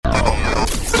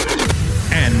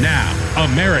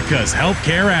America's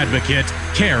healthcare advocate,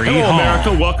 Carrie Hello, Hall.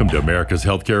 America. Welcome to America's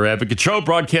Healthcare Advocate Show,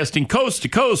 broadcasting coast to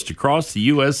coast across the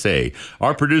USA.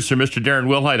 Our producer, Mr. Darren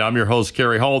Wilhite. I'm your host,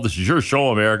 Carrie Hall. This is your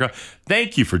show, America.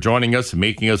 Thank you for joining us and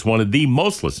making us one of the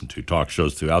most listened to talk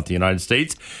shows throughout the United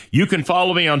States. You can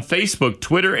follow me on Facebook,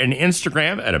 Twitter, and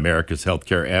Instagram at America's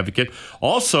Healthcare Advocate.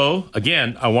 Also,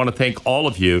 again, I want to thank all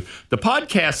of you. The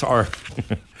podcasts are...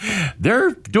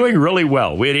 They're doing really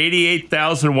well. We had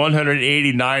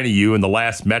 88,189 of you in the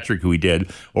last metric we did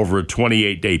over a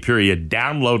 28-day period.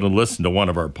 Download and listen to one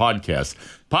of our podcasts.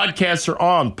 Podcasts are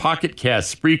on Pocket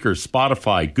Cast, Spreaker,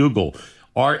 Spotify, Google,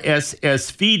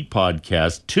 RSS Feed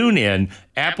Podcast, TuneIn,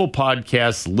 Apple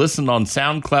Podcasts, listen on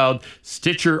SoundCloud,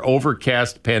 Stitcher,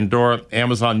 Overcast, Pandora,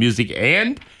 Amazon Music,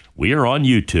 and we are on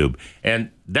YouTube.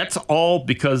 And that's all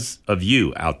because of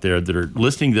you out there that are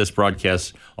listening to this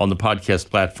broadcast on the podcast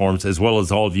platforms, as well as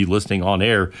all of you listening on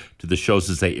air to the shows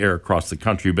as they air across the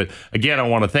country. But again, I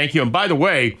want to thank you. And by the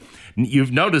way,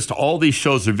 you've noticed all these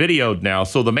shows are videoed now.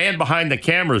 So the man behind the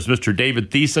camera is Mr.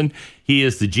 David Thiessen. He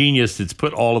is the genius that's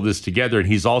put all of this together. And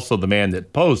he's also the man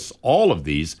that posts all of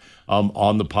these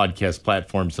on the podcast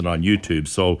platforms and on YouTube.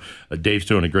 So Dave's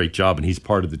doing a great job, and he's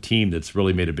part of the team that's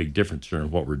really made a big difference here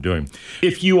in what we're doing.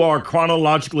 If you are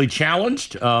chronologically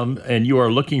challenged and you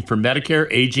are looking for Medicare,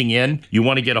 aging in, you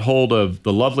want to get a hold of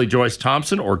the lovely Joyce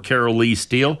Thompson or Carol Lee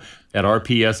Steele at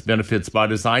RPS Benefits by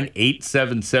Design,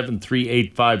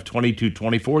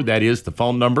 877-385-2224. That is the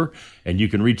phone number, and you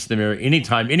can reach them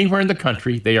anytime, anywhere in the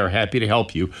country. They are happy to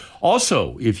help you.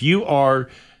 Also, if you are...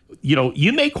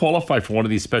 you may qualify for one of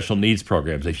these special needs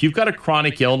programs. If you've got a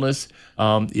chronic illness,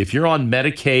 if you're on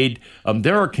Medicaid,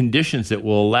 there are conditions that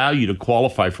will allow you to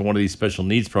qualify for one of these special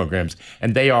needs programs.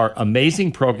 And they are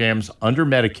amazing programs under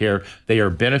Medicare. They are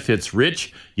benefits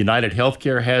rich. United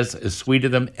Healthcare has a suite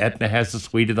of them. Aetna has a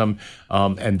suite of them.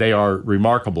 And they are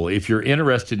remarkable. If you're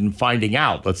interested in finding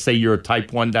out, let's say you're a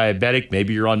type 1 diabetic,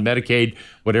 maybe you're on Medicaid,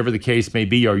 whatever the case may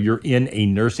be, or you're in a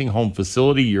nursing home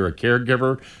facility, you're a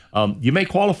caregiver, you may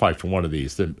qualify for one of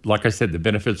these. Like I said, the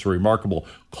benefits are remarkable.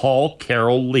 Call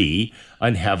Carol Lee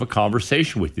and have a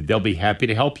conversation with you. They'll be happy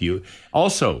to help you.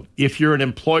 Also, if you're an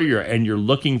employer and you're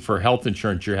looking for health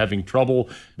insurance, you're having trouble,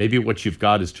 maybe what you've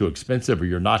got is too expensive or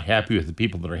you're not happy with the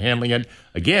people that are handling it.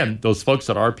 Again, those folks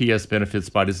at RPS Benefits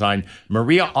by Design,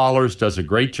 Maria Allers does a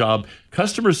great job.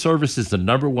 Customer service is the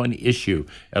number one issue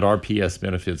at RPS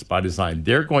Benefits by Design.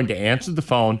 They're going to answer the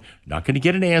phone, not going to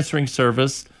get an answering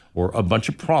service or a bunch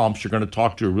of prompts. You're going to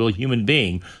talk to a real human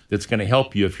being that's going to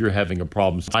help you if you're having a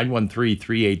problem.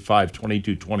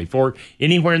 913-385-2224.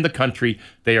 Anywhere in the country,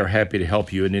 they are happy to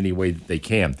help you in any way that they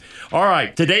can. All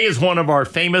right, today is one of our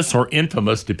famous or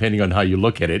infamous, depending on how you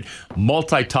look at it,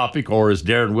 multi-topic, or as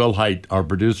Darren Wilhite, our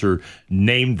producer,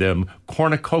 named them,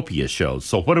 cornucopia shows.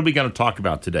 So what are we going to talk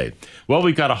about today? Well,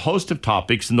 we've got a host of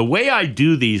topics, and the way I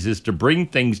do these is to bring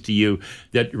things to you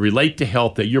that relate to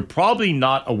health that you're probably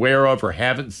not aware of or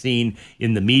haven't seen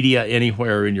in the media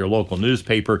anywhere, in your local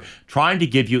newspaper, trying to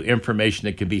give you information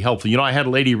that can be helpful. You know, I had a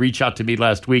lady reach out to me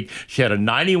last week. She had a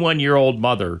 91-year-old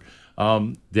mother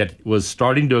that was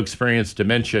starting to experience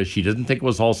dementia. She didn't think it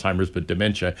was Alzheimer's, but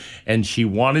dementia. And she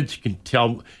wanted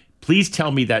to please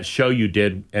tell me that show you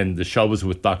did. And the show was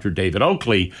with Dr. David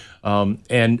Oakley.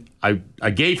 And I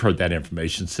gave her that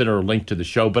information, sent her a link to the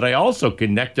show, but I also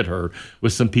connected her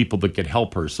with some people that could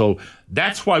help her. So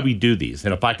that's why we do these.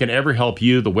 And if I can ever help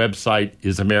you, the website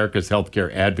is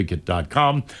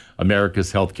americashealthcareadvocate.com,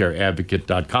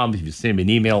 americashealthcareadvocate.com. If you send me an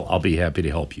email, I'll be happy to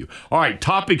help you. All right,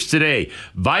 topics today.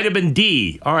 Vitamin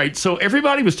D. All right, so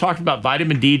everybody was talking about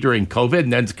vitamin D during COVID,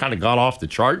 and then it's kind of gone off the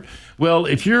chart. Well,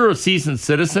 if you're a seasoned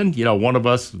citizen, one of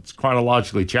us that's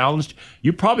chronologically challenged,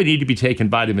 you probably need to be taking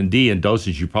vitamin D in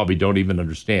doses you probably don't even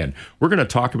understand. We're going to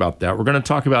talk about that. We're going to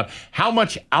talk about how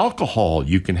much alcohol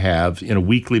you can have in a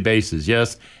weekly basis.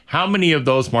 Yes, how many of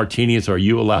those martinis are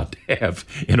you allowed to have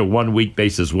in a 1 week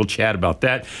basis? We'll chat about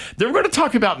that. Then we're going to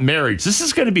talk about marriage. This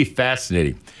is going to be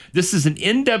fascinating. This is an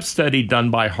in-depth study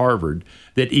done by Harvard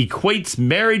that equates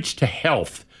marriage to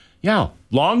health. Yeah,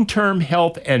 long-term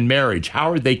health and marriage.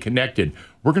 How are they connected?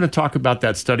 We're going to talk about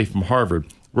that study from Harvard.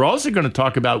 We're also going to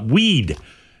talk about weed,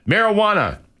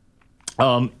 marijuana,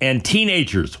 and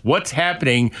teenagers. What's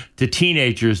happening to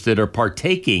teenagers that are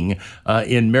partaking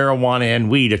in marijuana and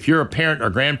weed? If you're a parent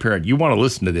or grandparent, you want to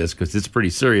listen to this because it's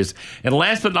pretty serious. And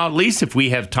last but not least, if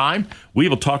we have time, we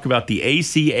will talk about the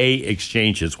ACA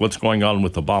exchanges, what's going on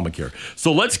with Obamacare.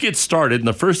 So let's get started. And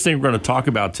the first thing we're going to talk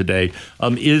about today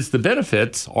is the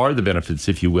benefits,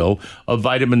 if you will, of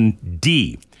vitamin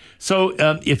D. So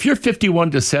if you're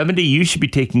 51 to 70, you should be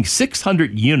taking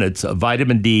 600 units of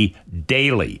vitamin D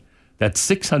daily. That's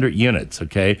 600 units,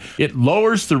 okay? It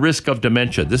lowers the risk of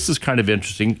dementia. This is kind of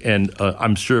interesting, and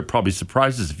I'm sure it probably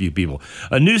surprises a few people.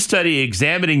 A new study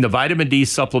examining the vitamin D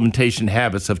supplementation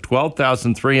habits of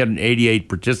 12,388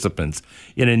 participants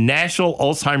in a national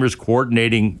Alzheimer's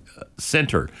coordinating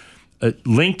center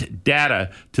linked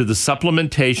data to the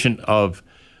supplementation of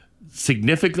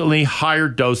significantly higher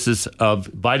doses of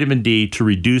vitamin D to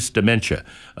reduce dementia.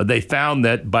 They found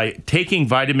that by taking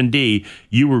vitamin D,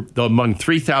 you were among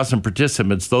 3,000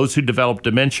 participants, those who developed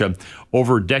dementia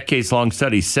over a decades-long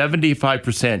study,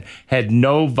 75% had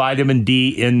no vitamin D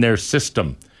in their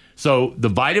system. So the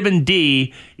vitamin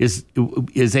D is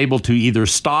able to either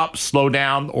stop, slow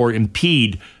down, or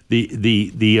impede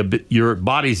your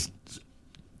body's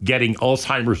getting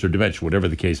Alzheimer's or dementia, whatever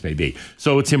the case may be.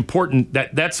 So it's important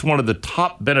that's one of the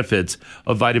top benefits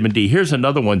of vitamin D. Here's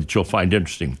another one that you'll find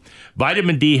interesting.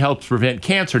 Vitamin D helps prevent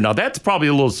cancer. Now, that's probably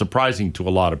a little surprising to a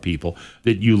lot of people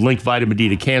that you link vitamin D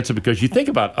to cancer, because you think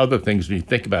about other things when you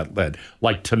think about that,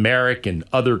 like turmeric and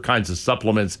other kinds of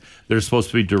supplements that are supposed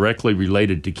to be directly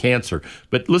related to cancer.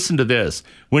 But listen to this.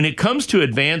 When it comes to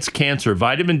advanced cancer,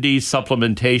 vitamin D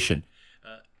supplementation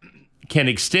can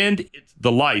extend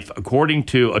the life, according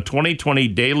to a 2020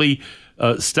 daily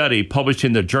study published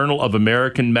in the Journal of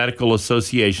American Medical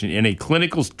Association in a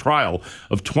clinical trial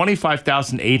of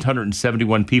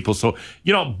 25,871 people. So,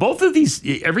 both of these,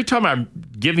 every time I'm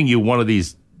giving you one of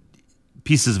these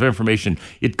pieces of information,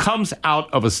 it comes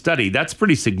out of a study. That's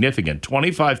pretty significant.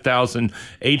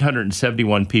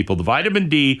 25,871 people. The Vitamin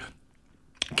D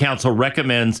Council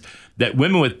recommends that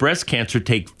women with breast cancer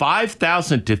take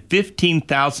 5,000 to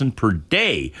 15,000 per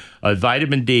day of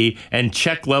vitamin D and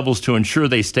check levels to ensure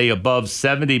they stay above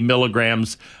 70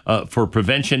 milligrams. For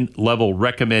prevention level,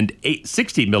 recommend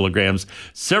 60 milligrams.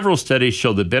 Several studies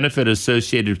show the benefit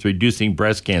associated with reducing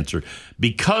breast cancer.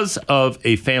 Because of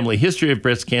a family history of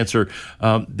breast cancer,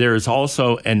 there's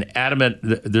also an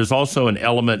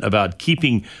element about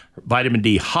keeping vitamin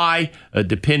D high,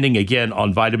 depending again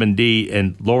on vitamin D,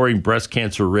 and lowering breast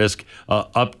cancer risk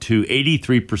up to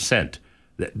 83%.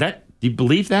 Do you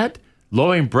believe that?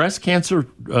 Lowering breast cancer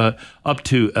up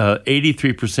to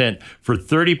 83% for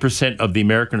 30% of the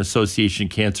American Association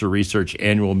Cancer Research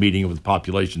annual meeting of the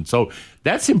population. So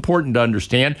that's important to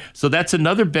understand. So that's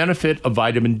another benefit of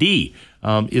vitamin D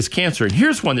is cancer. And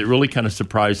here's one that really kind of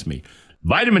surprised me.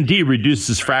 Vitamin D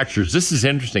reduces fractures. This is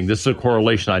interesting. This is a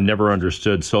correlation I never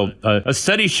understood. So a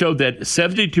study showed that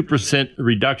 72%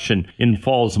 reduction in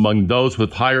falls among those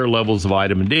with higher levels of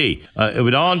vitamin D. It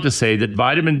went on to say that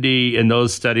vitamin D in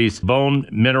those studies, bone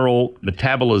mineral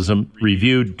metabolism,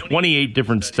 reviewed 28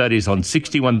 different studies on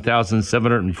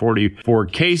 61,744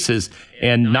 cases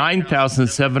and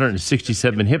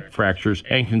 9,767 hip fractures,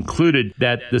 and concluded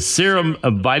that the serum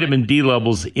of vitamin D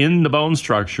levels in the bone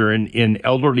structure in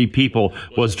elderly people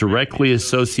was directly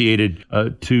associated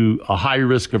to a high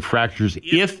risk of fractures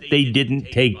if they didn't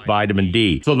take vitamin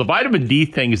D. So the vitamin D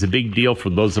thing is a big deal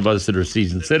for those of us that are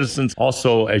seasoned citizens.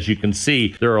 Also, as you can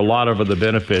see, there are a lot of other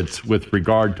benefits with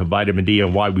regard to vitamin D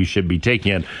and why we should be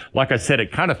taking it. Like I said,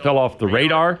 it kind of fell off the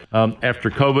radar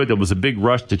after COVID. There was a big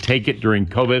rush to take it during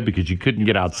COVID because you couldn't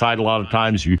get outside a lot of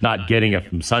times. You're not getting it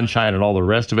from sunshine and all the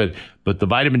rest of it. But the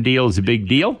vitamin D is a big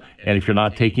deal, and if you're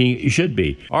not taking it, you should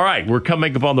be. All right, we're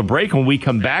coming up on the break. When we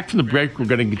come back from the break, we're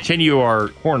going to continue our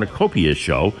cornucopia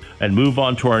show and move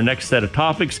on to our next set of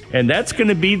topics, and that's going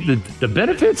to be the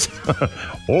benefits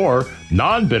or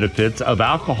non-benefits of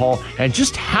alcohol and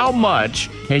just how much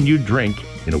can you drink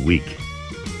in a week.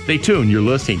 Stay tuned. You're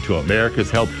listening to America's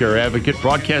Healthcare Advocate,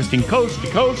 broadcasting coast to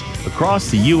coast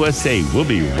across the USA. We'll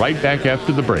be right back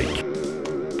after the break.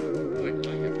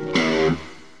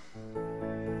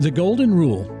 The Golden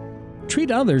Rule. Treat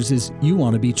others as you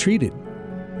want to be treated.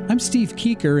 I'm Steve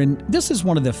Keeker, and this is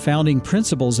one of the founding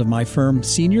principles of my firm,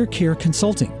 Senior Care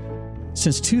Consulting.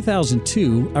 Since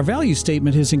 2002, our value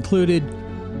statement has included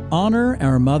honor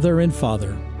our mother and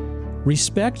father,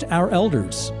 respect our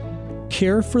elders,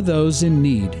 care for those in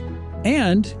need,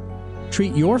 and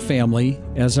treat your family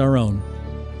as our own.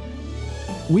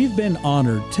 We've been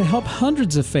honored to help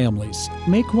hundreds of families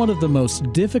make one of the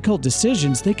most difficult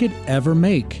decisions they could ever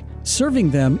make,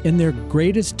 serving them in their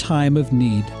greatest time of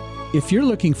need. If you're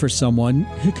looking for someone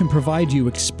who can provide you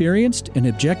experienced and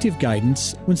objective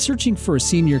guidance when searching for a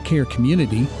senior care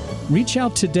community, reach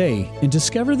out today and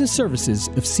discover the services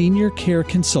of Senior Care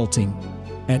Consulting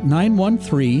at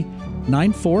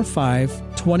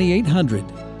 913-945-2800,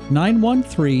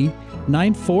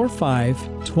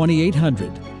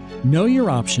 913-945-2800. Know your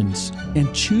options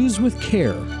and choose with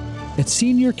care at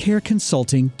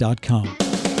seniorcareconsulting.com.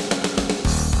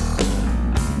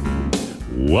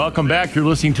 Welcome back. You're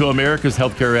listening to America's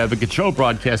Healthcare Advocate Show,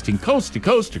 broadcasting coast to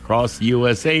coast across the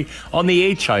USA on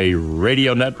the HIA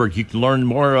Radio Network. You can learn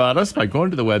more about us by going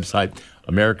to the website,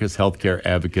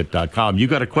 americashealthcareadvocate.com. You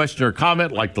got a question or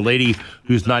comment like the lady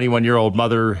whose 91-year-old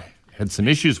mother had some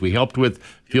issues we helped with,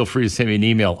 feel free to send me an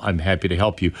email. I'm happy to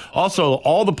help you. Also,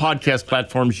 all the podcast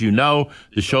platforms, the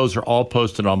shows are all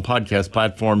posted on podcast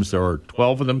platforms. There are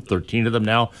 12 of them, 13 of them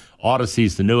now.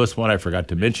 Odyssey's the newest one. I forgot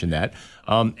to mention that.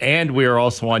 And we are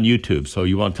also on YouTube. So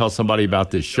you want to tell somebody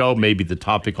about this show, maybe the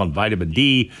topic on vitamin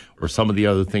D or some of the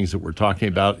other things that we're talking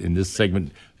about in this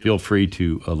segment, feel free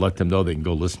to let them know they can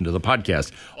go listen to the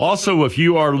podcast. Also, if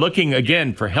you are looking,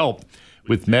 again, for help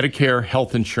with Medicare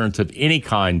health insurance of any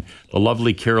kind, the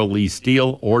lovely Carol Lee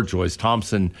Steele or Joyce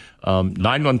Thompson,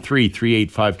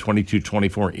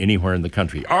 913-385-2224, anywhere in the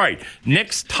country. All right,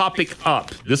 next topic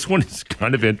up. This one is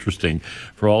kind of interesting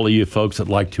for all of you folks that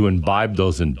like to imbibe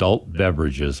those adult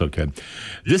beverages, okay?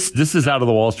 This is out of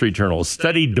the Wall Street Journal. A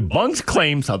study debunks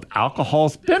claims of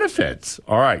alcohol's benefits.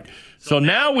 All right. So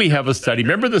now we have a study.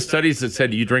 Remember the studies that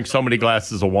said you drink so many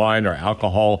glasses of wine or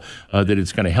alcohol that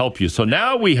it's going to help you. So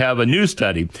now we have a new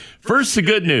study. First, the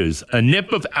good news. A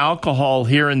nip of alcohol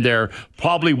here and there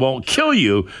probably won't kill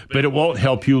you, but it won't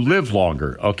help you live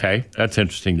longer. Okay, that's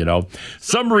interesting to know.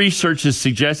 Some research is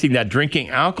suggesting that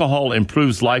drinking alcohol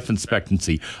improves life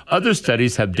expectancy. Other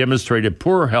studies have demonstrated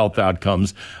poorer health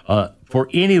outcomes for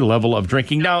any level of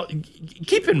drinking. Now,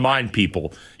 keep in mind,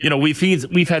 people,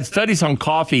 we've had studies on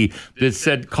coffee that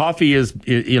said coffee is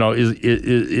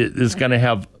going to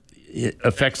have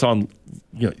effects on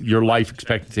your life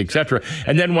expectancy, et cetera.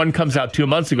 And then one comes out 2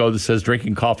 months ago that says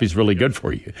drinking coffee is really good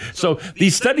for you. So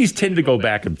these studies tend to go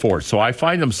back and forth. So I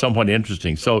find them somewhat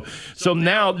interesting. So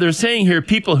now they're saying here,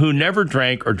 people who never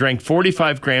drank or drank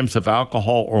 45 grams of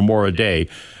alcohol or more a day,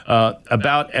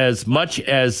 about as much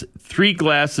as 3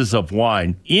 glasses of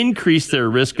wine, increase their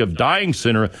risk of dying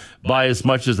sooner by as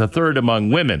much as a third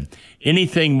among women.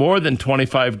 Anything more than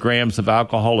 25 grams of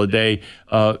alcohol a day,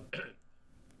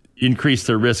 increase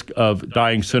their risk of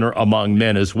dying sooner among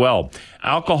men as well.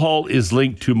 Alcohol is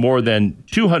linked to more than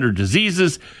 200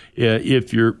 diseases.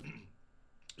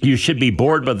 You should be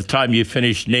bored by the time you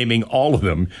finish naming all of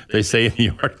them, they say in the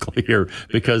article here,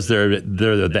 because there are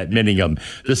that many of them.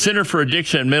 The Center for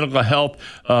Addiction and Mental Health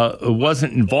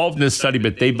wasn't involved in this study,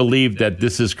 but they believe that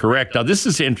this is correct. Now, this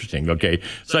is interesting, okay?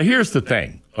 So here's the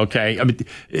thing. Okay, I mean,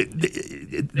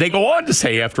 they go on to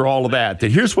say after all of that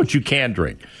here's what you can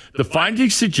drink. The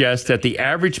findings suggest that the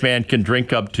average man can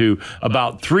drink up to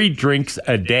about 3 drinks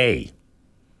a day.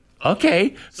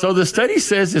 Okay, so the study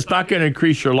says it's not going to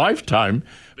increase your lifetime,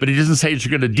 but it doesn't say it's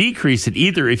going to decrease it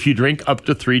either if you drink up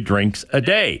to 3 drinks a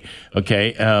day.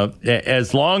 Okay,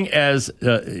 as long as,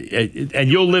 and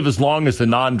you'll live as long as the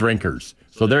non-drinkers.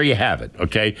 So there you have it,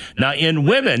 okay? Now, in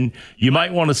women, you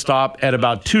might want to stop at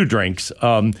about 2 drinks,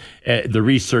 the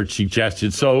research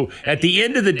suggested. So at the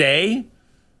end of the day,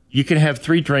 you can have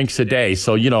 3 drinks a day.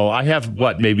 So, I have,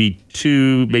 maybe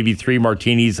 2, maybe 3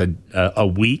 martinis a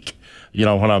week,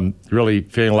 when I'm really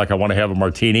feeling like I want to have a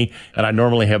martini, and I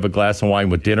normally have a glass of wine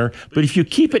with dinner. But if you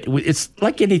keep it, it's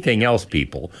like anything else,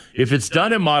 people. If it's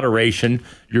done in moderation,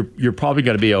 you're probably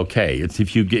going to be okay. It's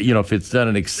if you get, if it's done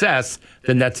in excess,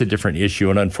 then that's a different issue.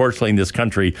 And unfortunately, in this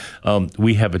country,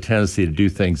 we have a tendency to do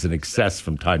things in excess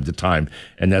from time to time,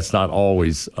 and that's not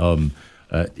always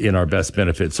in our best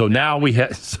benefit. So now we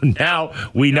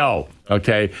know,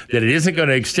 okay, that it isn't going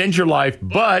to extend your life,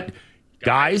 but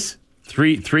guys,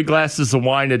 three glasses of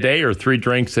wine a day or 3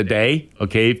 drinks a day.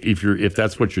 Okay, if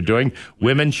that's what you're doing,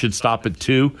 women should stop at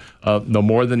 2, no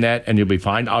more than that, and you'll be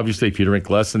fine. Obviously, if you drink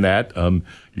less than that,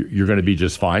 you're going to be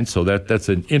just fine. So that's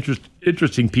an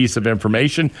interesting piece of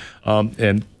information,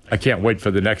 and I can't wait for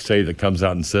the next day that comes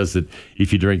out and says that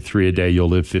if you drink 3 a day, you'll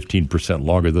live 15%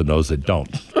 longer than those that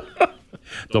don't.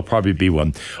 There'll probably be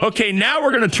one. Okay, now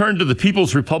we're going to turn to the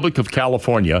People's Republic of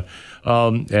California.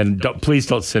 And please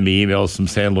don't send me emails from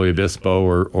San Luis Obispo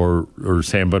or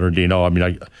San Bernardino. I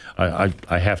mean,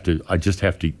 I just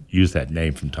have to use that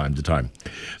name from time to time.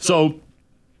 So,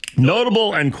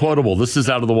 notable and quotable. This is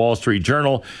out of the Wall Street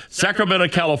Journal. Sacramento,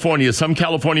 California. Some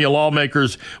California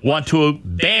lawmakers want to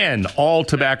ban all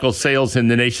tobacco sales in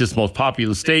the nation's most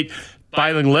populous state,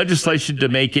 filing legislation to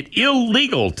make it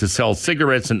illegal to sell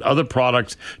cigarettes and other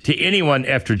products to anyone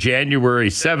after January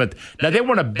 7th. Now, they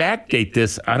want to backdate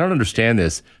this, I don't understand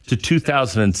this, to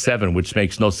 2007, which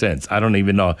makes no sense. I don't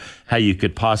even know how you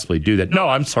could possibly do that. No,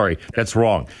 I'm sorry, that's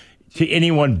wrong. To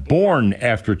anyone born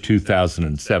after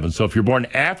 2007. So if you're born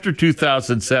after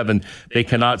 2007, they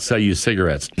cannot sell you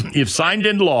cigarettes. If signed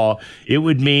into law, it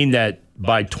would mean that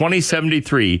by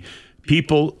 2073,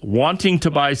 people wanting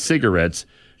to buy cigarettes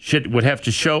would have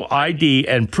to show ID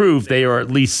and prove they are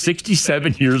at least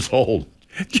 67 years old.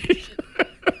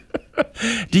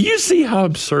 Do you see how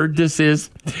absurd this is?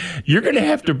 You're going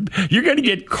to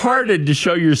get carded to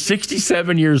show you're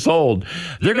 67 years old.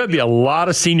 There are going to be a lot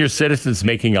of senior citizens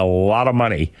making a lot of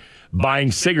money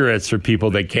buying cigarettes for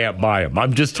people that can't buy them.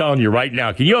 I'm just telling you right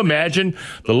now. Can you imagine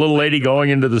the little lady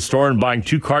going into the store and buying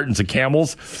 2 cartons of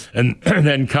Camels and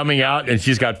then coming out and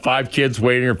she's got 5 kids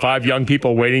waiting or 5 young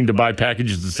people waiting to buy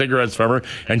packages of cigarettes from her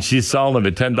and she's selling them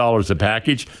at $10 a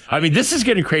package? I mean, this is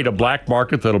going to create a black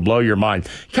market that'll blow your mind.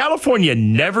 California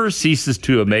never ceases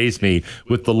to amaze me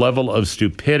with the level of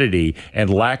stupidity and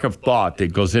lack of thought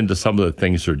that goes into some of the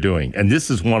things they're doing. And this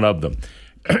is one of them.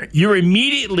 You're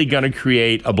immediately going to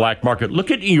create a black market. Look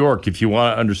at New York if you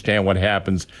want to understand what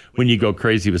happens when you go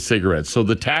crazy with cigarettes. So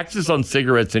the taxes on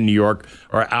cigarettes in New York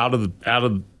are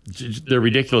they're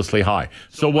ridiculously high.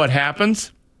 So what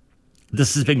happens?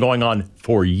 This has been going on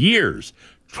for years.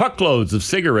 Truckloads of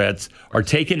cigarettes are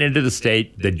taken into the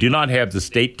state that do not have the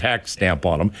state tax stamp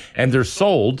on them, and they're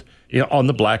sold on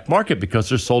the black market because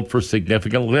they're sold for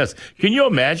significantly less. Can you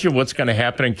imagine what's going to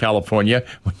happen in California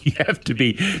when you have to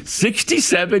be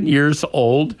 67 years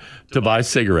old to buy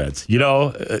cigarettes?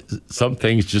 Some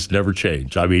things just never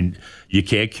change. I mean, you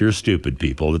can't cure stupid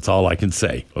people. That's all I can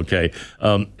say, okay?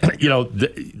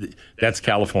 That's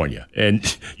California.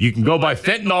 And you can go buy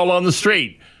fentanyl on the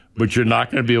street, but you're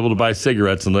not going to be able to buy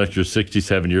cigarettes unless you're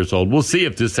 67 years old. We'll see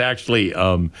if this actually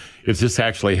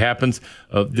happens.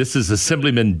 This is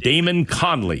Assemblyman Damon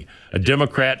Conley, a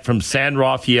Democrat from San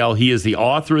Rafael. He is the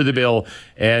author of the bill,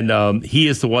 and he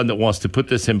is the one that wants to put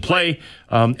this in play.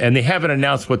 And they haven't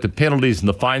announced what the penalties and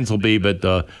the fines will be, but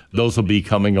those will be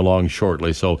coming along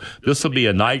shortly. So this will be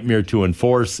a nightmare to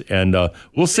enforce, and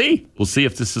we'll see. We'll see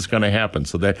if this is going to happen.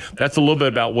 So that's a little bit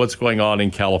about what's going on in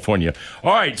California.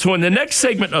 All right, so in the next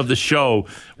segment of the show,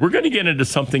 we're going to get into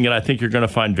something that I think you're going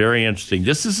to find very interesting.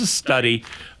 This is a study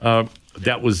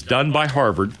that was done by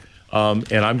Harvard,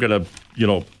 and I'm going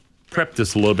to, prep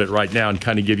this a little bit right now and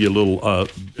kind of give you a little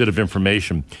bit of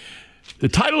information. The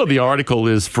title of the article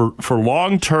is For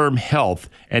Long-Term Health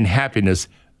and Happiness,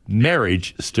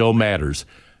 Marriage Still Matters.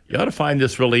 You ought to find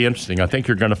this really interesting. I think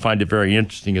you're going to find it very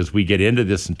interesting as we get into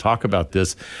this and talk about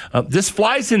this. This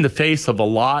flies in the face of a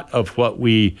lot of what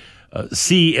we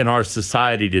see in our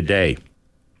society today.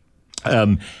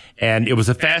 And it was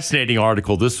a fascinating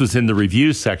article. This was in the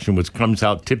review section, which comes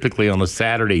out typically on a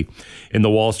Saturday in the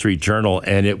Wall Street Journal,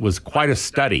 and it was quite a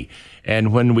study.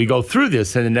 And when we go through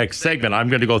this in the next segment, I'm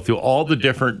going to go through all the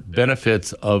different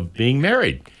benefits of being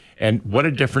married and what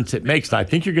a difference it makes. And I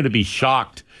think you're going to be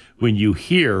shocked when you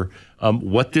hear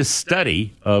what this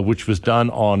study, which was done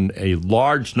on a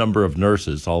large number of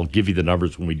nurses, I'll give you the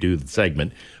numbers when we do the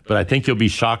segment, but I think you'll be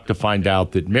shocked to find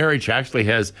out that marriage actually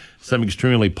has some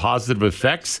extremely positive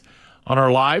effects on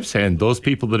our lives. And those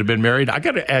people that have been married, I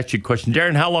got to ask you a question.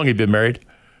 Darren, how long have you been married?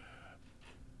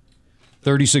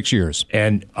 36 years.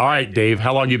 And all right, Dave,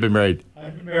 how long have you been married?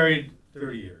 I've been married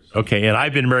 30 years. Okay, and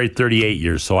I've been married 38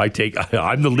 years, so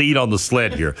I'm the lead on the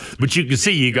sled here. But you can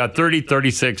see you got 30,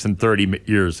 36, and 30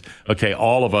 years. Okay,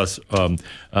 all of us.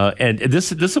 And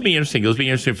this will be interesting. It'll be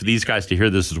interesting for these guys to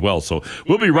hear this as well. So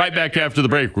we'll be right back after the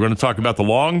break. We're going to talk about the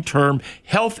long-term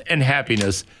health and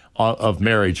happiness of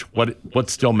marriage, what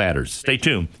still matters. Stay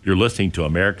tuned. You're listening to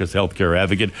America's Healthcare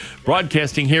Advocate,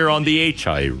 broadcasting here on the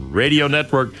HI Radio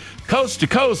Network, coast to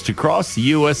coast across the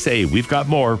USA. We've got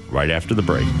more right after the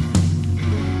break.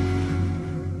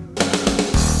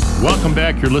 Welcome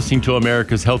back. You're listening to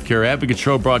America's Healthcare Advocate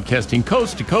Show, broadcasting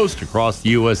coast to coast across the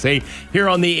USA here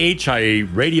on the HIA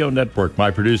Radio Network. My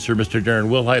producer, Mr. Darren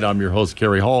Wilhite. I'm your host,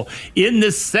 Kerry Hall. In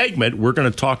this segment, we're going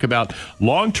to talk about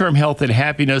long-term health and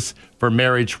happiness for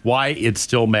marriage, why it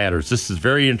still matters. This is a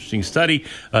very interesting study.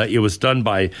 It was done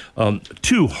by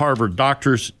 2 Harvard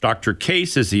doctors. Dr.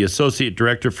 Case is the Associate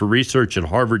Director for Research at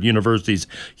Harvard University's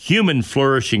Human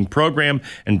Flourishing Program,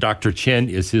 and Dr. Chen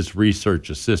is his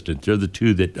research assistant. They're the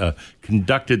 2 that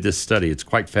conducted this study. It's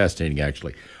quite fascinating,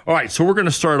 actually. All right, so we're going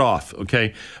to start off,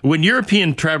 okay? When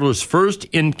European travelers first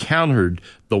encountered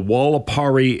the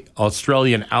Walapari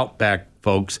Australian outback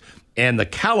folks and the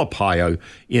Kalapaya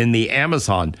in the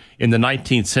Amazon in the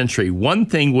 19th century, one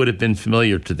thing would have been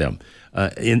familiar to them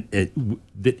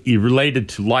that related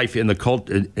to life in the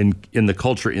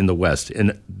culture in the West,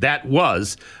 and that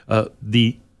was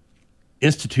the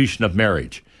institution of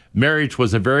marriage. Marriage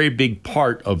was a very big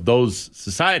part of those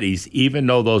societies, even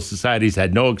though those societies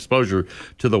had no exposure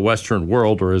to the Western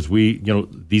world, or as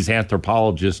these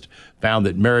anthropologists found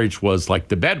that marriage was like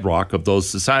the bedrock of those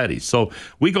societies. So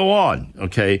we go on,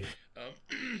 okay?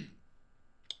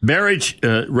 Marriage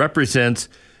represents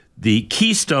the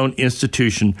keystone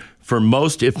institution for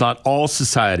most, if not all,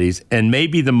 societies, and may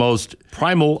be the most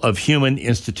primal of human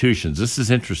institutions. This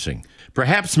is interesting.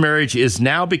 Perhaps marriage is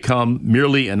now become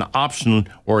merely an option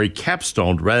or a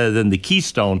capstone rather than the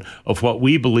keystone of what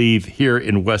we believe here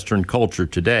in Western culture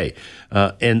today.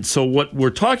 And so what we're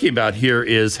talking about here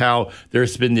is how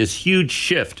there's been this huge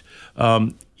shift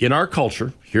in our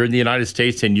culture, here in the United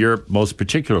States and Europe most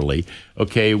particularly,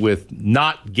 okay, with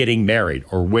not getting married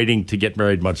or waiting to get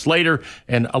married much later.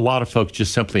 And a lot of folks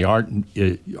just simply aren't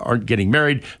getting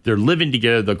married. They're living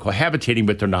together, they're cohabitating,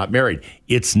 but they're not married.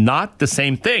 It's not the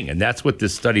same thing, and that's what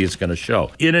this study is going to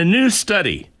show. In a new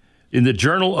study in the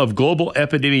Journal of Global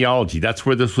Epidemiology, that's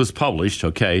where this was published,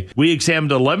 okay, we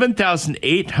examined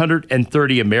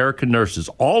 11,830 American nurses,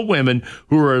 all women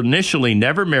who were initially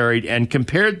never married, and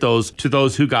compared those to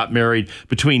those who got married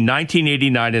between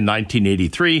 1989 and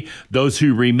 1983. Those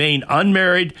who remain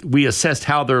unmarried, we assessed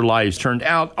how their lives turned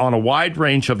out on a wide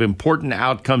range of important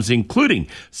outcomes, including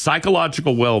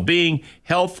psychological well-being,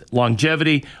 health,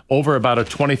 longevity, over about a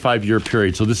 25-year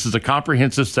period. So this is a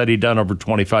comprehensive study done over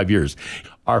 25 years.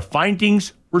 Our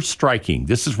findings were striking.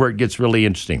 This is where it gets really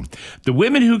interesting. The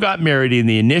women who got married in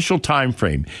the initial time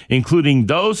frame, including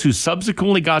those who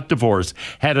subsequently got divorced,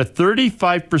 had a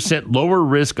 35% lower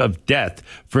risk of death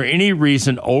for any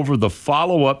reason over the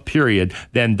follow-up period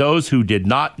than those who did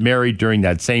not marry during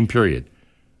that same period.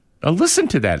 Now listen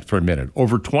to that for a minute.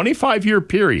 Over a 25-year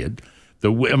period,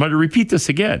 I'm going to repeat this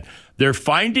again. Their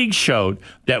findings showed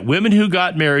that women who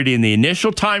got married in the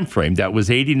initial time frame, that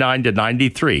was 89 to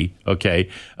 93, okay,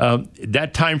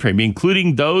 that time frame,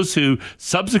 including those who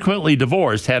subsequently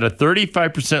divorced, had a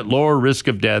 35% lower risk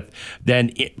of death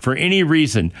than for any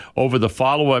reason over the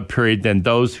follow-up period than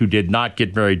those who did not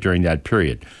get married during that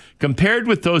period. Compared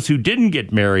with those who didn't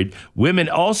get married, women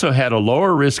also had a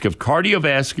lower risk of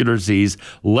cardiovascular disease,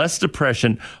 less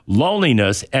depression,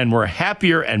 loneliness, and were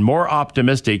happier and more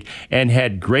optimistic and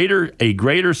had a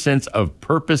greater sense of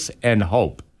purpose and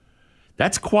hope.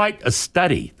 That's quite a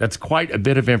study. That's quite a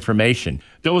bit of information.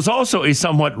 There was also a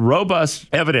somewhat robust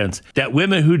evidence that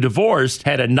women who divorced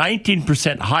had a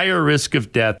 19% higher risk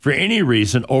of death for any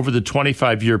reason over the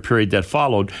 25-year period that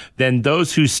followed than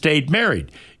those who stayed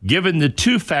married, given the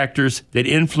two factors that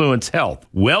influence health: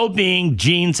 well-being,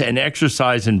 genes and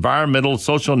exercise, environmental,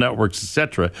 social networks,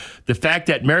 etc. The fact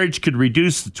that marriage could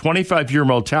reduce the 25-year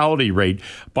mortality rate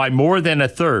by more than a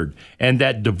third, and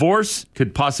that divorce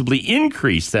could possibly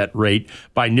increase that rate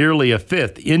by nearly a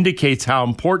fifth, indicates how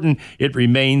important it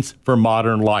remains for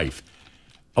modern life.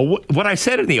 What I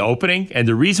said in the opening, and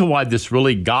the reason why this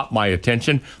really got my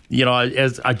attention,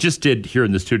 as I just did here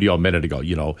in the studio a minute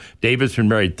ago, David's been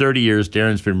married 30 years,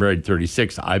 Darren's been married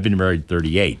 36, I've been married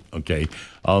 38, okay?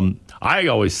 I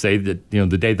always say that,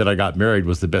 the day that I got married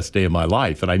was the best day of my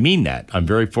life, and I mean that. I'm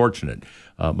very fortunate.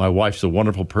 My wife's a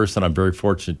wonderful person. I'm very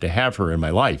fortunate to have her in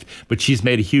my life, but she's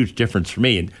made a huge difference for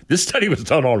me. And this study was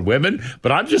done on women,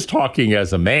 but I'm just talking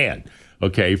as a man.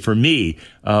 Okay, for me,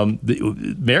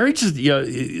 marriage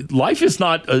is, life is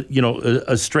not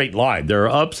a straight line. There are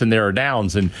ups and there are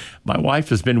downs, and my wife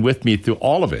has been with me through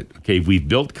all of it. Okay, we've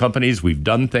built companies, we've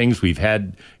done things, we've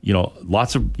had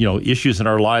lots of issues in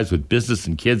our lives with business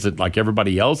and kids, like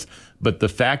everybody else. But the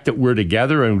fact that we're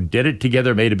together and did it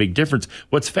together made a big difference.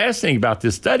 What's fascinating about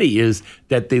this study is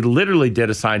that they literally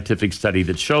did a scientific study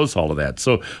that shows all of that.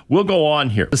 So we'll go on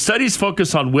here. The study's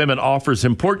focus on women offers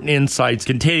important insights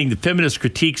containing the feminist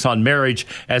critiques on marriage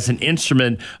as an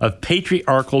instrument of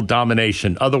patriarchal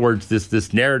domination. In other words,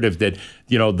 this narrative that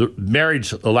the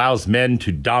marriage allows men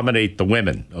to dominate the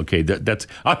women. Okay,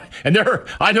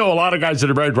 I know a lot of guys that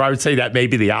are married where I would say that may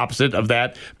be the opposite of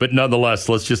that, but nonetheless,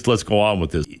 let's go on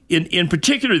with this. In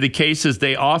particular, the cases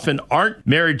they often aren't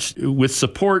marriage with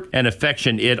support and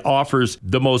affection. It offers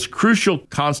the most crucial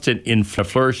constant in a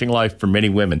flourishing life for many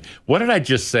women. What did I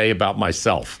just say about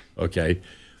myself? Okay,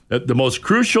 the most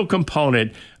crucial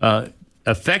component.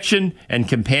 Affection and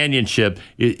companionship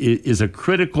is a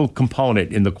critical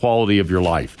component in the quality of your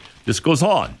life. This goes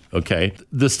on, okay?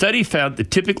 The study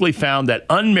typically found that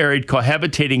unmarried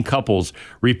cohabitating couples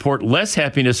report less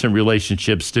happiness and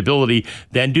relationship stability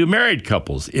than do married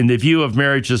couples. In the view of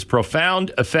marriage's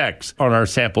profound effects on our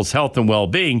sample's health and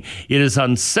well-being, it is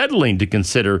unsettling to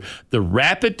consider the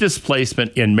rapid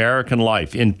displacement in American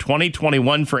life. In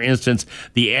 2021, for instance,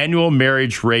 the annual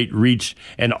marriage rate reached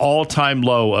an all-time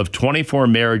low of 24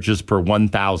 marriages per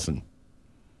 1,000.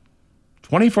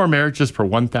 24 marriages per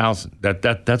 1,000.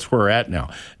 That's where we're at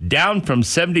now. Down from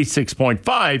 76.5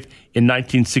 in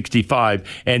 1965,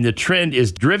 and the trend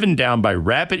is driven down by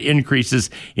rapid increases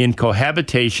in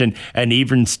cohabitation and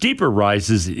even steeper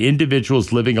rises in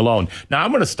individuals living alone. Now,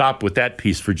 I'm going to stop with that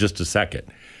piece for just a second.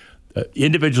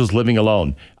 Individuals living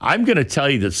alone. I'm going to tell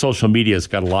you that social media has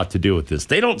got a lot to do with this.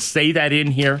 They don't say that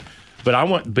in here, but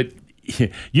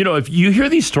if you hear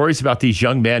these stories about these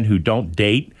young men who don't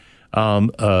date,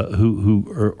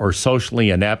 who are socially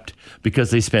inept because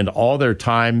they spend all their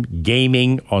time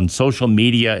gaming on social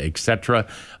media, etc.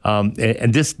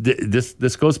 And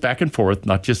this goes back and forth,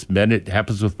 not just men; it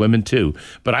happens with women too.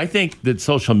 But I think that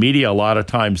social media a lot of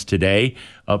times today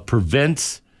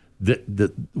prevents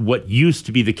what used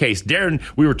to be the case. Darren,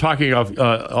 we were talking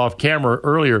off camera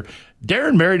earlier.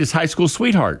 Darren married his high school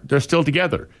sweetheart. They're still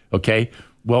together. Okay.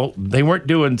 Well, they weren't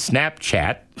doing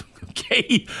Snapchat.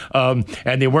 Okay.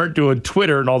 And they weren't doing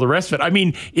Twitter and all the rest of it. I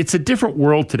mean, it's a different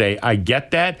world today. I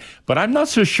get that, but I'm not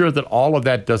so sure that all of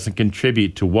that doesn't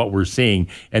contribute to what we're seeing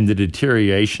and the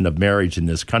deterioration of marriage in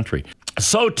this country.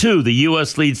 So, too, the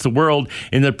U.S. leads the world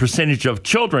in the percentage of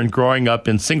children growing up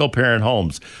in single-parent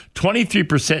homes,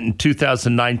 23% in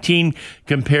 2019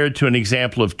 compared to an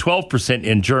example of 12%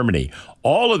 in Germany.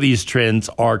 All of these trends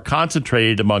are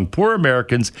concentrated among poor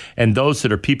Americans and those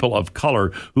that are people of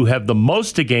color who have the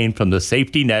most to gain from the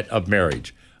safety net of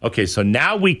marriage. Okay, so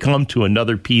now we come to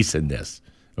another piece in this,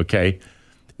 okay?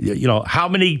 You know, how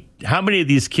many of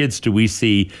these kids do we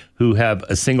see who have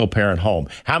a single parent home?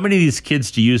 How many of these kids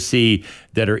do you see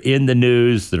that are in the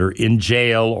news, that are in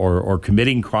jail or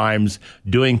committing crimes,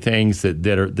 doing things that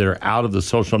are out of the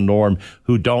social norm,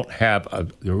 who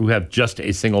have just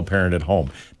a single parent at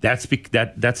home? That's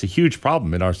a huge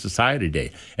problem in our society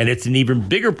today. And it's an even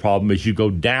bigger problem as you go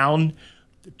down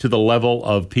to the level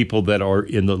of people that are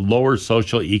in the lower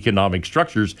social economic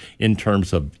structures in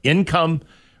terms of income,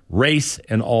 race,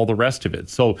 and all the rest of it.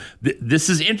 So this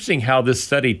is interesting how this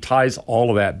study ties all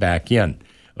of that back in.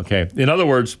 Okay. In other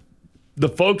words, the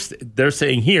folks they're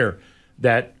saying here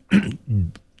that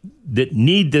that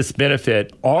need this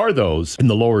benefit are those in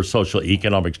the lower social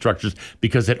economic structures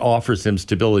because it offers them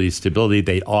stability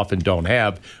they often don't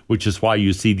have, which is why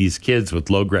you see these kids with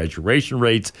low graduation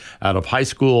rates out of high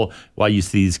school, why you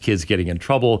see these kids getting in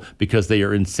trouble because they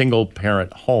are in single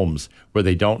parent homes where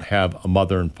they don't have a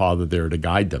mother and father there to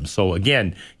guide them. So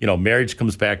again, marriage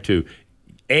comes back to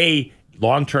A,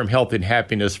 long-term health and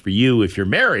happiness for you if you're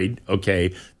married,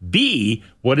 okay? B,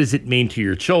 what does it mean to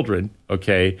your children,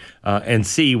 okay? And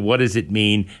C, what does it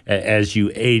mean as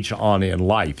you age on in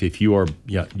life? If you are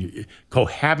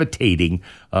cohabitating,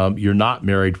 you're not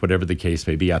married, whatever the case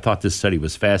may be. I thought this study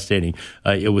was fascinating.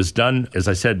 It was done, as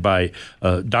I said, by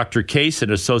Dr. Case,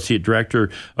 an associate director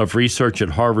of research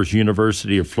at Harvard's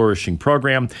University of Flourishing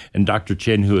Program, and Dr.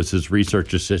 Chin, who is his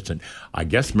research assistant. I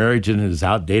guess marriage isn't as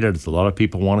outdated as a lot of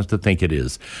people want us to think it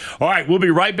is. All right, we'll be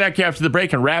right back after the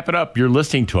break and wrap it up. You're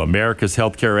listening to America's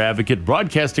Healthcare Advocate,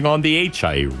 broadcasting on the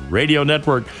HIA Radio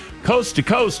Network, coast to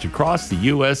coast across the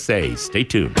USA. Stay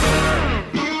tuned.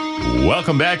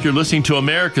 Welcome back. You're listening to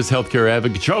America's Healthcare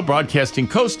Advocate Show, broadcasting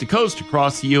coast to coast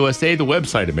across the USA. The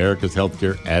website,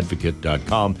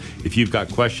 americashealthcareadvocate.com. If you've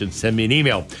got questions, send me an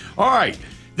email. All right.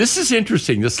 This is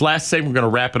interesting. This last segment, we're going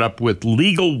to wrap it up with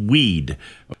legal weed.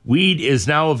 Weed is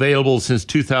now available since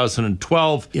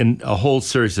 2012 in a whole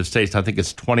series of states. I think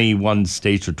it's 21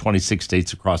 states or 26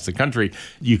 states across the country.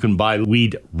 You can buy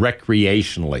weed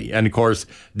recreationally. And, of course,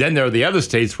 then there are the other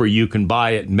states where you can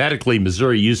buy it medically.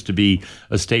 Missouri used to be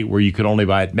a state where you could only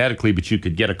buy it medically, but you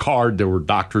could get a card. There were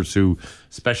doctors who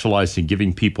specialized in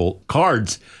giving people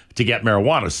cards to get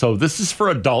marijuana. So this is for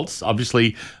adults.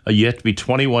 Obviously, you have to be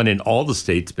 21 in all the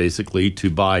states, basically, to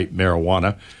buy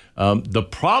marijuana. The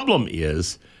problem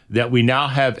is that we now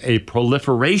have a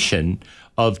proliferation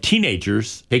of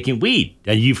teenagers taking weed.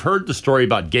 And you've heard the story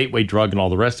about gateway drug and all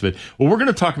the rest of it. Well, we're going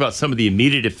to talk about some of the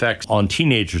immediate effects on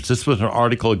teenagers. This was an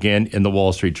article, again, in the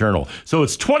Wall Street Journal. So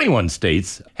it's 21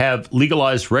 states have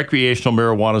legalized recreational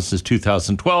marijuana since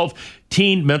 2012.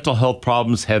 Teen mental health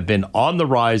problems have been on the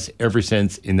rise ever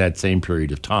since in that same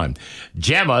period of time.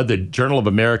 JAMA, the Journal of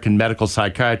American Medical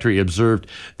Psychiatry, observed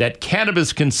that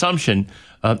cannabis consumption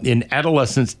in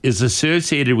adolescence is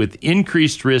associated with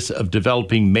increased risk of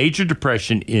developing major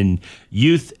depression in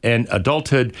youth and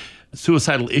adulthood,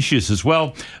 suicidal issues as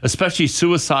well, especially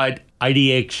suicide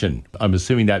ideation. I'm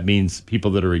assuming that means people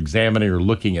that are examining or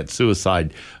looking at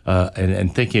suicide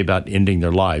and thinking about ending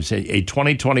their lives. A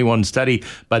 2021 study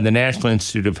by the National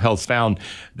Institute of Health found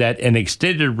that an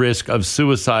extended risk of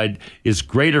suicide is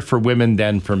greater for women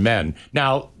than for men.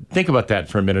 Now, think about that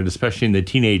for a minute, especially in the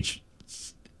teenage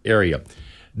area.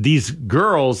 these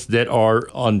girls that are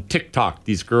on TikTok,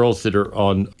 these girls that are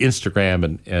on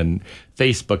Instagram and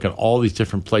Facebook and all these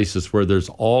different places where there's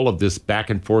all of this back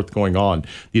and forth going on,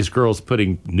 these girls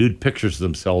putting nude pictures of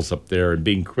themselves up there and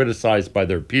being criticized by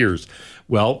their peers.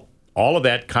 Well, all of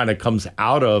that kind of comes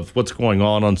out of what's going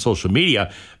on social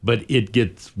media, but it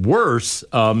gets worse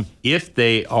if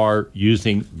they are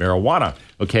using marijuana,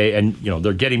 okay? And,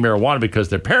 they're getting marijuana because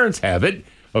their parents have it,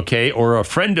 okay, or a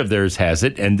friend of theirs has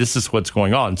it, and this is what's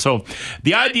going on. So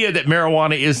the idea that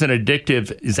marijuana isn't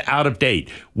addictive is out of date.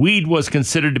 Weed was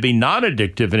considered to be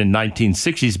non-addictive in the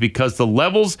 1960s because the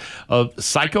levels of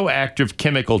psychoactive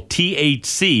chemical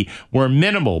THC were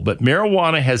minimal, but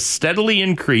marijuana has steadily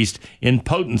increased in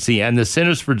potency, and the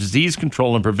Centers for Disease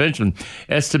Control and Prevention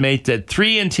estimate that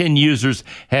 3 in 10 users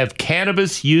have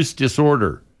cannabis use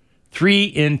disorder. 3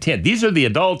 in 10. These are the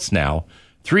adults now.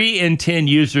 3 in 10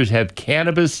 users have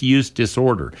cannabis use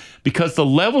disorder because the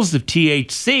levels of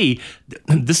THC,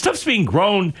 this stuff's being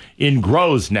grown in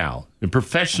grows now, in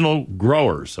professional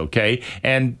growers, okay?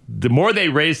 And the more they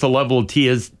raise the level of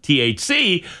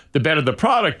THC, the better the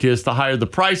product is, the higher the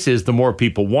price is, the more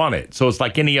people want it. So it's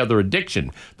like any other addiction.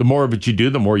 The more of it you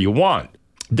do, the more you want.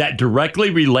 That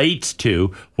directly relates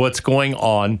to what's going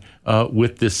on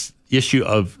with this issue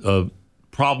of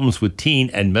problems with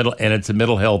teen and it's a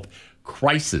mental health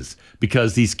crisis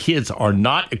because these kids are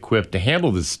not equipped to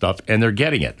handle this stuff and they're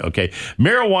getting it. Okay.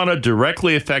 Marijuana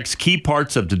directly affects key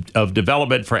parts of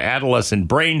development for adolescent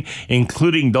brain,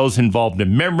 including those involved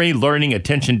in memory, learning,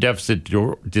 attention deficit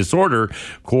disorder,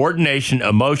 coordination,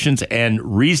 emotions, and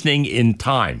reasoning in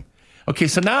time. Okay.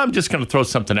 So now I'm just going to throw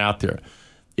something out there.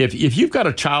 If you've got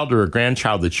a child or a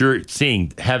grandchild that you're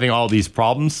seeing having all these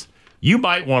problems, you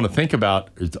might want to think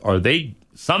about, are they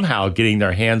somehow getting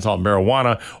their hands on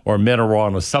marijuana or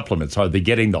marijuana supplements? Are they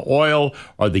getting the oil?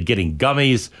 Are they getting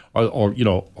gummies? Or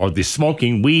are they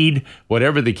smoking weed?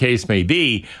 Whatever the case may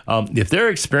be, if they're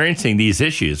experiencing these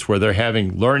issues where they're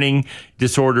having learning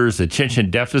disorders, attention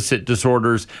deficit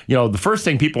disorders, the first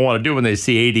thing people want to do when they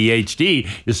see ADHD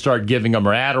is start giving them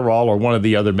Adderall or one of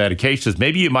the other medications.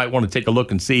 Maybe you might want to take a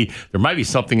look and see there might be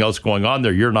something else going on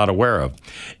there you're not aware of.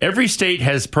 Every state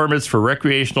has permits for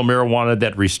recreational marijuana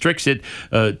that restricts it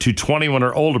to 21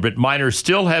 or older, but minors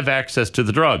still have access to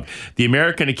the drug. The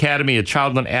American Academy of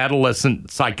Child and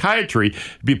Adolescent Psychiatry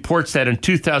reports that in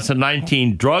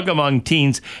 2019, drug among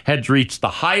teens had reached the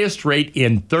highest rate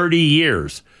in 30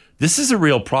 years. This is a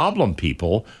real problem,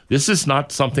 people. This is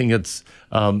not something that's,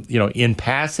 in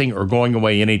passing or going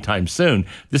away anytime soon.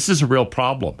 This is a real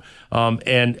problem.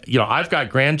 I've got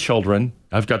grandchildren.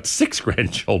 I've got 6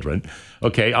 grandchildren.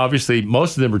 Okay, obviously,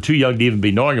 most of them are too young to even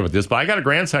be knowing about this, but I got a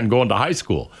grandson going to high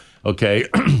school. Okay.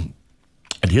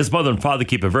 And his mother and father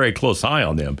keep a very close eye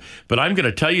on them. But I'm going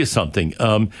to tell you something.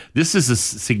 This is a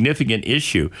significant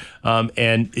issue.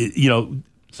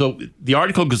 So the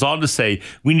article goes on to say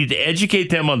we need to educate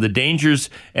them on the dangers,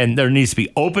 and there needs to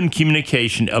be open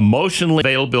communication, emotional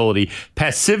availability.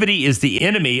 Passivity is the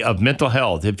enemy of mental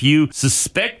health. If you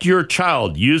suspect your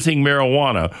child using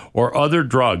marijuana or other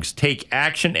drugs, take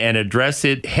action and address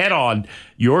it head on.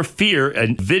 Your fear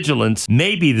and vigilance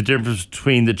may be the difference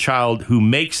between the child who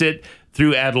makes it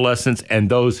through adolescence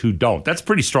and those who don't. That's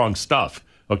pretty strong stuff,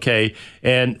 okay?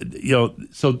 And,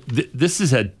 this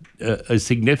is a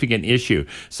significant issue.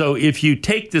 So if you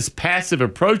take this passive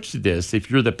approach to this,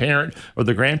 if you're the parent or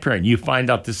the grandparent, you find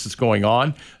out this is going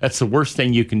on, that's the worst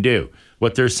thing you can do.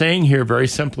 What they're saying here very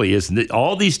simply is that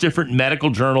all these different medical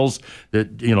journals,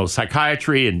 that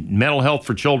psychiatry and mental health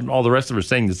for children, all the rest of them are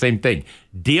saying the same thing.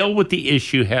 Deal with the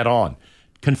issue head on.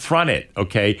 Confront it,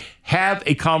 okay? Have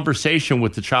a conversation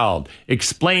with the child.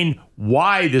 Explain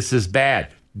why this is bad.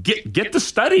 Get the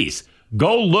studies.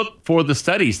 Go look for the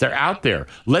studies. They're out there.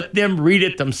 Let them read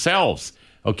it themselves,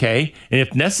 okay? And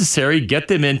if necessary, get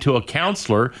them into a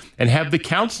counselor and have the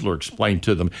counselor explain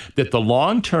to them that the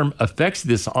long-term effects of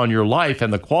this on your life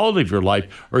and the quality of your life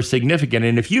are significant.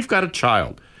 And if you've got a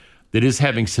child that is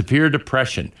having severe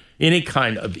depression, any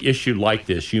kind of issue like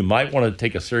this, you might want to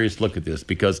take a serious look at this,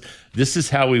 because this is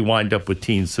how we wind up with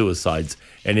teen suicides,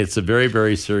 and it's a very,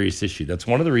 very serious issue. That's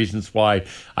one of the reasons why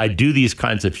I do these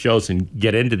kinds of shows and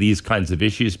get into these kinds of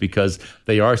issues, because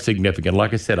they are significant.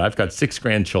 Like I said, I've got 6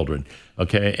 grandchildren,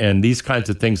 okay, and these kinds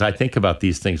of things, I think about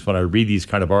these things when I read these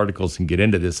kind of articles and get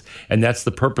into this, and that's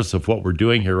the purpose of what we're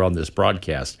doing here on this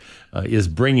broadcast, is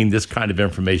bringing this kind of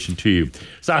information to you.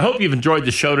 So I hope you've enjoyed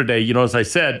the show today. As I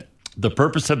said, the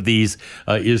purpose of these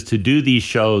is to do these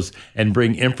shows and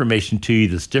bring information to you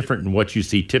that's different than what you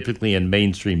see typically in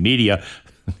mainstream media.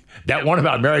 that one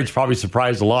about marriage probably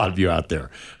surprised a lot of you out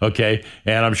there, okay?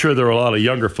 And I'm sure there are a lot of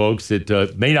younger folks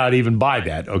that may not even buy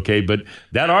that, okay? But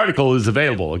that article is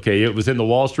available, okay? It was in the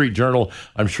Wall Street Journal.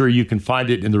 I'm sure you can find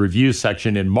it in the review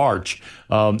section in March.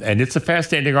 And it's a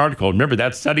fascinating article. Remember,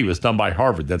 that study was done by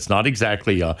Harvard. That's not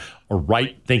exactly a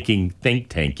right-thinking think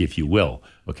tank, if you will.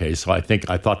 Okay, so I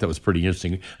thought that was pretty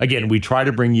interesting. Again, we try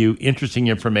to bring you interesting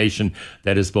information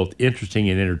that is both interesting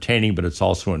and entertaining, but it's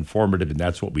also informative, and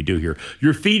that's what we do here.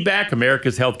 Your feedback,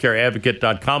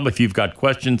 americashealthcareadvocate.com. If you've got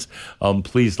questions,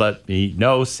 please let me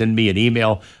know. Send me an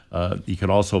email. You can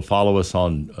also follow us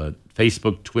on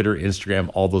Facebook, Twitter, Instagram,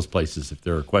 all those places if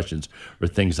there are questions or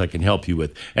things I can help you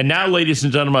with. And now, ladies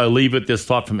and gentlemen, I leave with this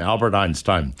thought from Albert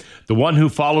Einstein. The one who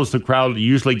follows the crowd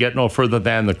usually get no further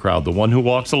than the crowd. The one who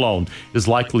walks alone is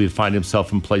likely to find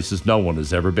himself in places no one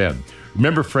has ever been.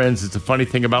 Remember, friends, it's a funny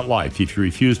thing about life. If you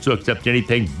refuse to accept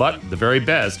anything but the very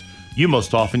best, you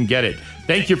most often get it.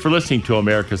 Thank you for listening to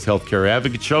America's Healthcare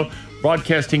Advocate Show,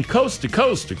 broadcasting coast to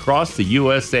coast across the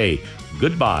USA.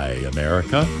 Goodbye,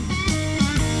 America.